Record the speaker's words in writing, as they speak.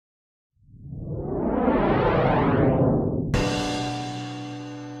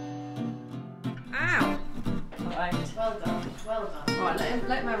Well done. Well done. All right,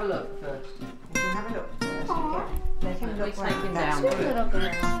 let him have a look first. You can have a look first. Yeah. Let him look Let me take him down. Sweet little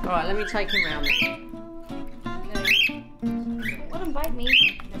girl. All right, let me take him round. Let him bite me.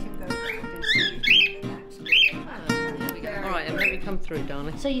 Let him go round and see that's good. There we go. All right, let me come through,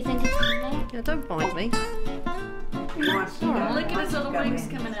 darling. So you think it's me? Yeah, don't bite me. You want to go? Look at his little wings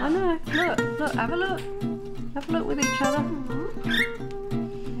coming out. I know. Look, have a look. Have a look with each other.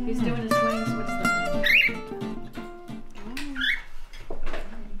 He's doing his wings. What's the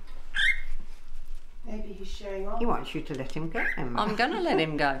Maybe he's showing off. He wants you to let him go, Emma. I'm going to let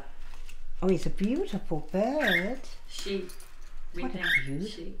him go. Oh, he's a beautiful bird. Sheep. We What a think beautiful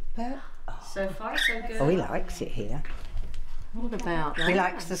sheep. bird. So far, so good. Oh, he likes it here. What about that? He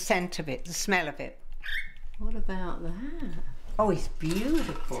likes the scent of it, the smell of it. What about that? Oh, he's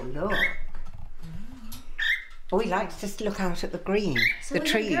beautiful, look. Oh, he likes to look out at the green, So the is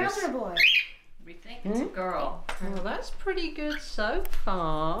it trees. girl or boy? We think it's a girl. Well, that's pretty good so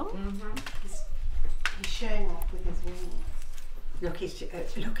far. He's showing off with his wings.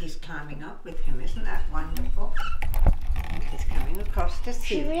 Look, he's climbing up with him. Isn't that wonderful? He's coming across to see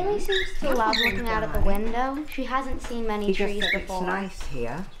She really him. seems to love looking out at the window. She hasn't seen many He just trees said before. it's nice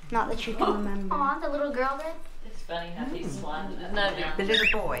here. Not that she can remember. Aw, the little girl did? It's funny how he's one. No, The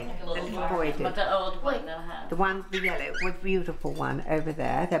little boy. like a The little little boy But did. the old one that had. The one, the yellow, was beautiful one over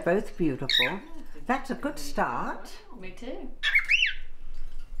there. They're both beautiful. That's a good start. Me too.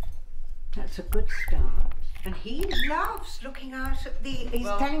 That's a good start. And he loves looking out at the. He's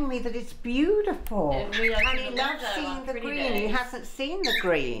telling me that it's beautiful. And we opened And he the loves window seeing on the pretty green. He days. hasn't seen the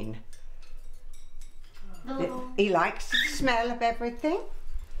green. He likes the smell of everything.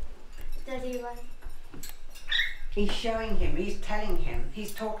 Does he like? He's showing him, he's telling him,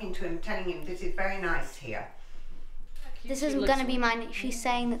 he's talking to him, telling him this is very nice here. This is gonna be she's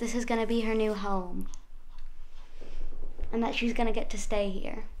saying that this is gonna be her new home. And that she's gonna get to stay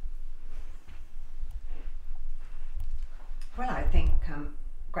here. Well, I think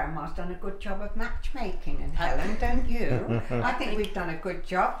Grandma's done a good job of matchmaking, and Helen, don't you? I think we've done a good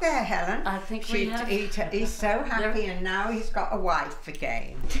job there, Helen. I think we have. He's so happy, and now he's got a wife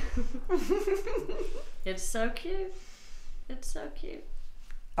again. It's so cute. It's so cute.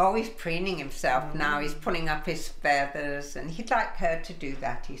 Oh, he's preening himself now. He's pulling up his feathers, and he'd like her to do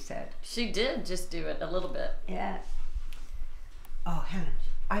that, he said. She did just do it a little bit. Yeah. Oh, Helen,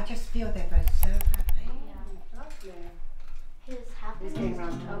 I just feel they're both so happy. His happy. He's getting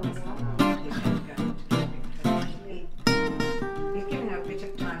around to